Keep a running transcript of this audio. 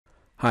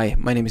Hi,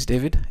 my name is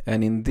David,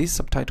 and in this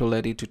subtitle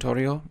edit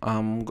tutorial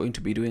I'm going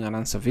to be doing an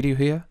answer video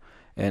here.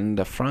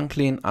 And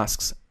Franklin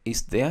asks,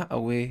 is there a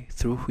way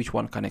through which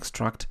one can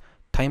extract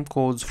time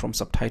codes from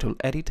subtitle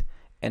edit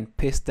and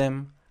paste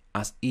them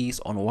as is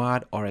on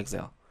Word or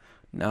Excel?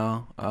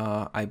 Now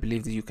I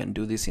believe that you can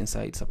do this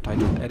inside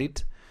subtitle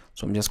edit,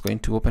 so I'm just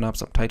going to open up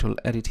subtitle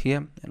edit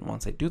here, and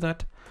once I do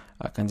that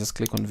I can just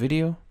click on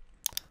video,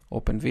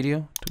 open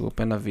video to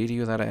open a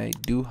video that I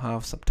do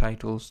have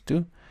subtitles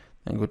to,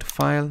 and go to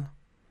file,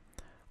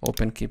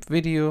 open keep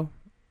video,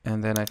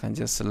 and then I can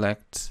just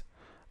select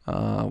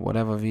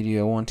whatever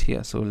video I want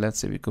here. So let's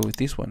say we go with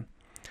this one,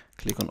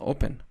 click on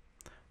open.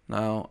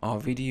 Now our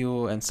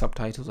video and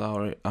subtitles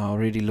are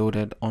already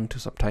loaded onto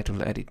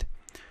subtitle edit.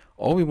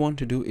 All we want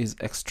to do is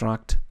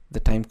extract the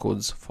time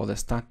codes for the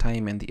start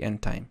time and the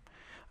end time.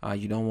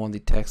 You don't want the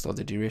text or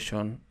the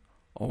duration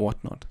or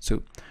whatnot,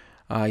 so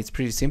it's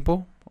pretty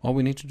simple. All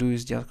we need to do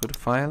is just go to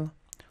file,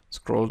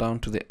 scroll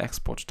down to the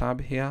export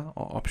tab here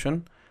or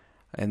option,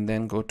 and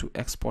then go to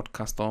export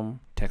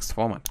custom text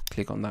format.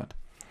 Click on that,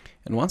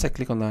 and once I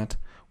click on that,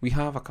 we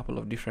have a couple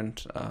of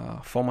different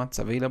formats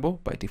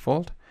available by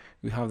default.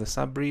 We have the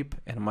subrip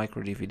and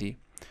micro DVD,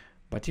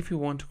 but if you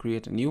want to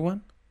create a new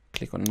one,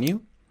 click on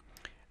new,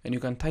 and you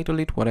can title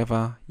it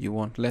whatever you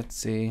want. Let's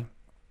say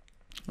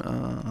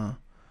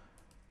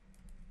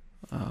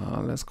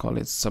let's call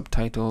it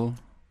subtitle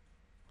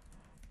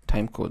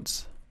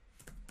timecodes.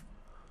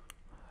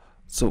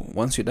 So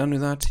once you're done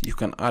with that, you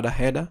can add a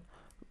header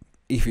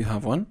if you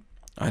have one.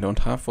 I don't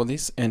have for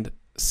this, and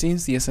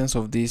since the essence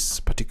of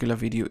this particular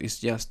video is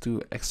just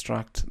to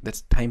extract the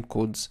time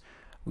codes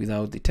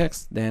without the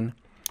text, then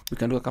we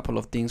can do a couple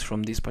of things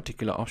from this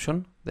particular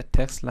option, the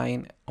text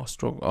line or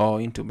stroke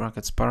or into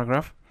brackets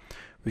paragraph.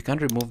 We can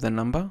remove the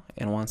number,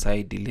 and once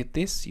I delete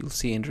this, you'll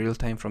see in real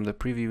time from the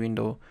preview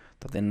window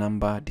that the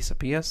number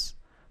disappears.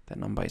 The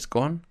number is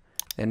gone.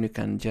 Then we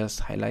can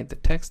just highlight the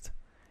text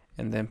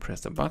and then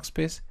press the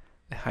backspace.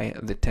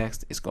 The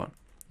text is gone.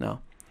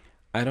 Now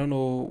I don't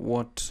know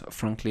what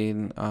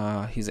Franklin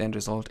his end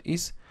result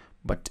is,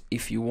 but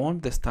if you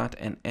want the start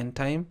and end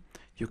time,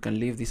 you can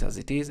leave this as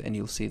it is and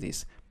you'll see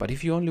this. But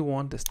if you only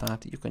want the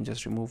start, you can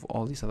just remove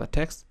all this other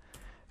text,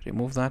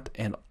 remove that,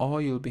 and all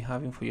you'll be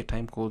having for your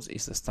time codes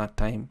is the start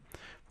time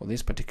for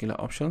these particular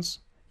options.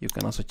 You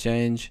can also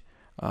change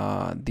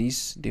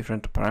these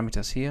different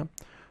parameters here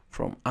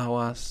from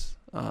hours,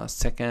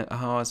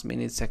 hours,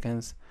 minutes,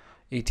 seconds,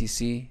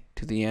 etc.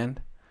 to the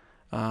end.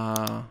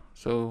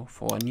 So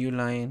for a new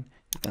line,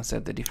 you can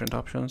set the different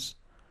options.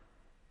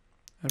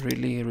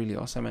 Really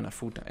awesome. And a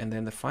footer, and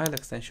then the file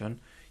extension,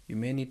 you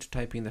may need to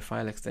type in the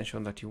file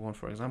extension that you want.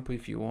 For example,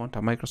 if you want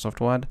a Microsoft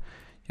Word,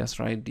 just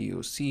write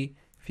DOC.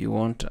 If you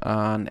want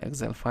an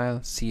Excel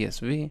file,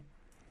 CSV,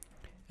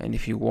 and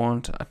if you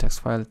want a text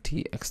file,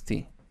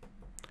 TXT,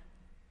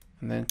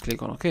 and then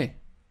click on OK.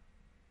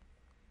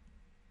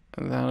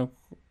 And then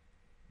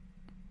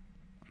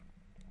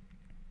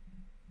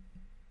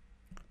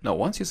now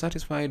once you're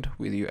satisfied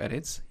with your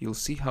edits, you'll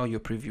see how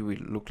your preview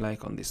will look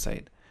like on this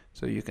side.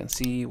 So you can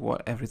see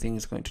what everything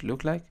is going to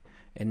look like.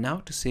 And now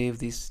to save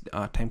these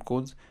time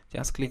codes,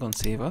 just click on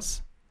Save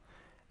As,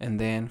 and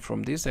then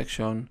from this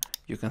section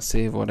you can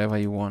save whatever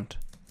you want,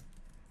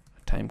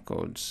 time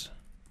codes,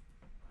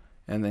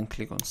 and then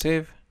click on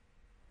Save,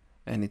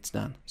 and it's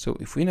done. So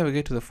if we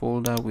navigate to the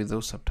folder with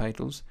those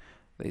subtitles,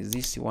 there is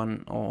this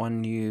one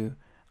new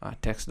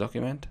text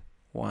document,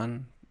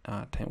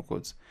 time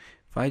codes.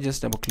 If I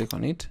just double click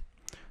on it,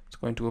 it's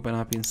going to open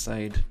up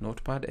inside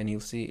Notepad, and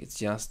you'll see it's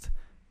just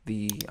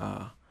the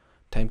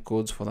time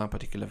codes for that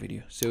particular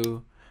video.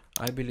 So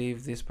I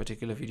believe this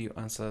particular video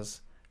answers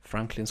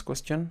Franklin's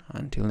question.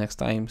 Until next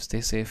time,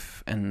 stay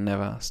safe and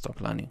never stop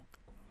learning.